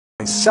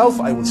Myself,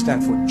 I will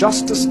stand for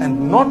justice,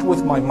 and not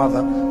with my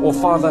mother or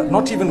father,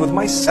 not even with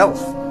myself.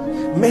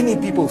 Many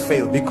people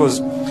fail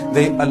because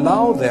they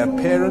allow their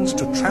parents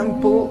to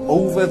trample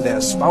over their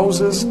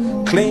spouses,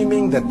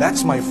 claiming that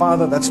that's my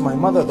father, that's my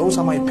mother, those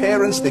are my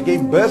parents, they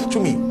gave birth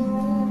to me.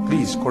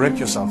 Please correct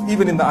yourself.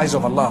 Even in the eyes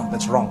of Allah,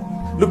 that's wrong.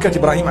 Look at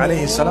Ibrahim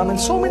alayhi salam and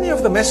so many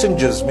of the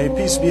messengers, may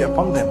peace be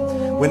upon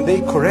them, when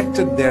they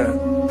corrected their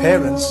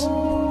parents,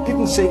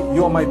 didn't say,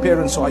 you are my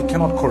parents so I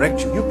cannot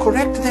correct you. You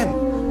correct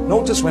them.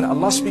 Notice when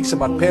Allah speaks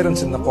about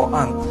parents in the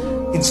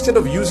Quran, instead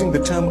of using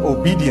the term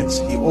obedience,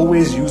 He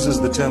always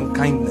uses the term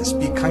kindness.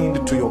 Be kind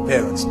to your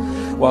parents.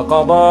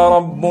 وَقَضَى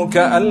رَبُّكَ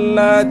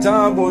أَلَّا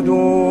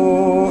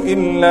تَعْبُدُوا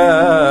إِلَّا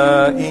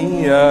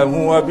إِيَّاهُ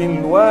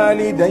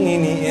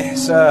وَبِالْوَالِدَيْنِ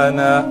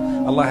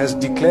إِحْسَانًا. Allah has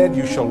declared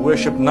you shall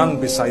worship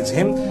none besides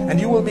Him, and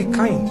you will be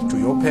kind to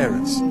your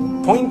parents.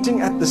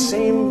 Pointing at the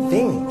same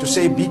thing to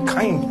say be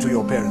kind to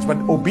your parents. But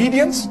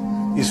obedience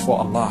is for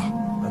Allah.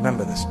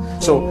 Remember this.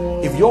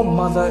 So if your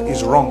mother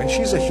is wrong, and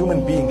she's a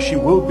human being, she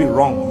will be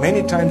wrong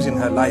many times in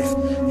her life,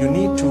 you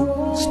need to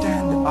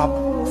stand up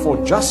for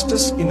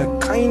justice in a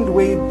kind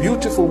way,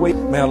 beautiful way.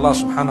 May Allah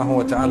subhanahu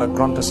wa ta'ala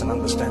grant us an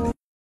understanding.